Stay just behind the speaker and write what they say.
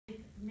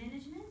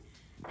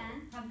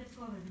public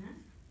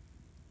governance.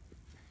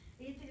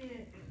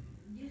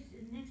 This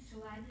next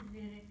slide is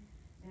very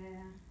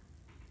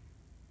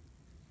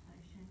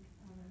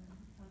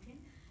okay.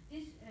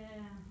 This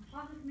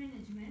public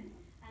management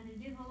and the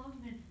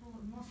development for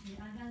mostly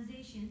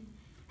organization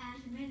and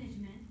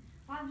management,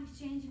 public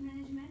change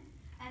management,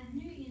 and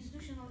new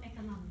institutional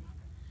economy.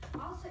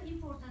 Also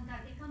important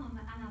are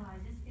economic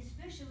analysis,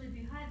 especially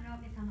behavioral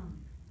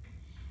economic.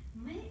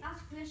 May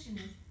ask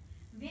questions: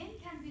 when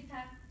can we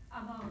talk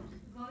about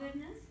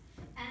governance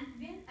and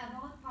when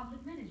about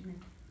public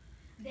management?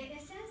 The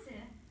essence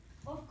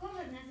of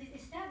governance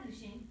is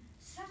establishing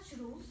such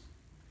rules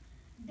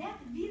that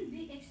will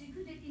be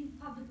executed in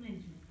public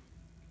management.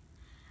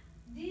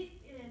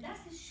 Thus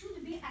it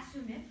should be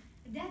assumed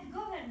that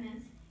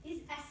governance is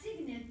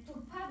assigned to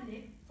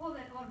public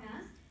power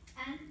organs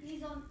and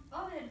is on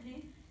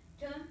overly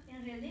term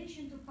in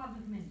relation to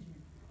public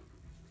management.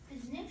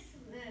 This next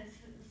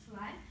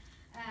slide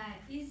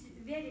is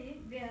very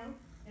well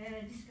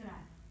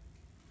described.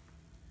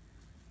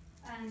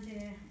 And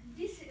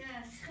these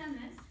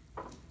schemas,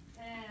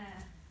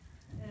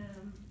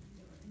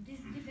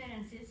 these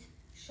differences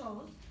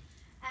shows,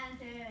 and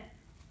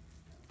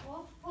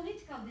of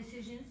political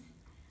decisions,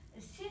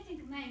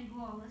 setting main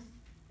goals,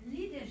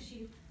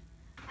 leadership,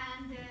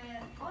 and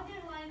other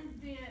lines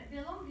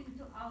belonging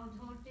to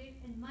authority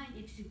and main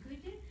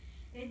executive.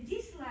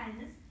 These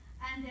lines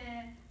and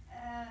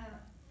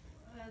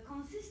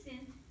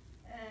consistent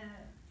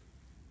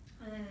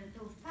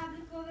of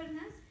public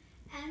governance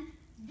and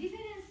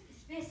difference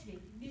specific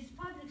with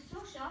public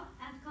social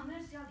and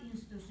commercial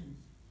institutions.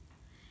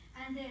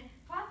 And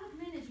public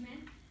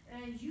management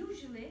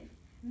usually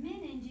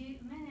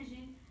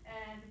managing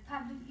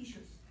public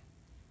issues.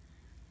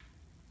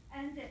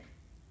 And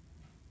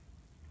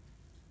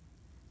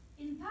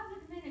in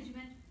public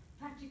management,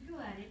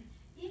 particularly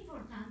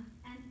important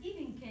and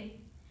even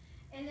key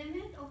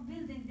element of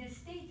building the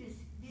state's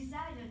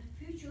desired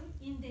future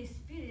in the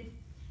spirit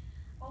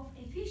of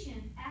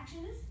efficient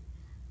actions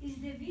is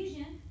the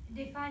vision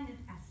defined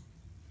as.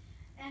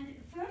 And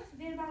first,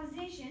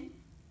 verbalization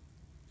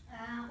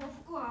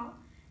of goal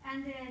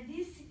and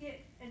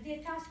the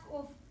task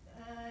of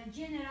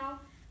general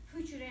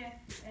future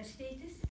status